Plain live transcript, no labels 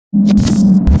The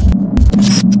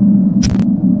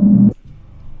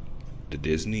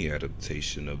Disney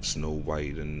adaptation of Snow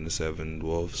White and the Seven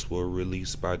Dwarfs were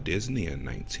released by Disney in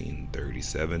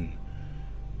 1937.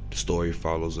 The story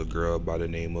follows a girl by the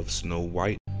name of Snow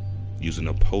White. Using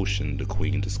a potion, the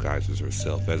queen disguises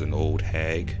herself as an old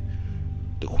hag.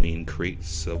 The queen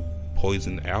creates a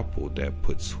poison apple that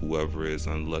puts whoever is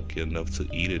unlucky enough to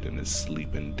eat it in a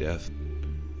sleeping death.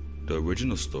 The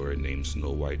original story named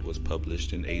Snow White was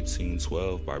published in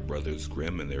 1812 by Brothers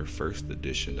Grimm in their first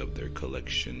edition of their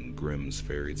collection, Grimm's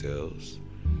Fairy Tales.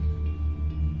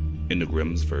 In the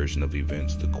Grimm's version of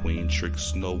events, the queen tricks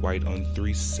Snow White on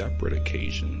 3 separate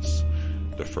occasions.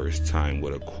 The first time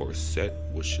with a corset,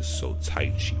 which is so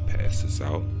tight she passes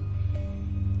out.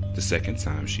 The second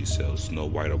time she sells Snow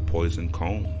White a poison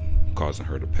comb, causing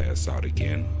her to pass out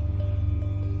again.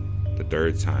 The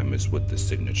third time is with the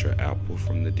signature apple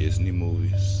from the Disney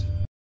movies.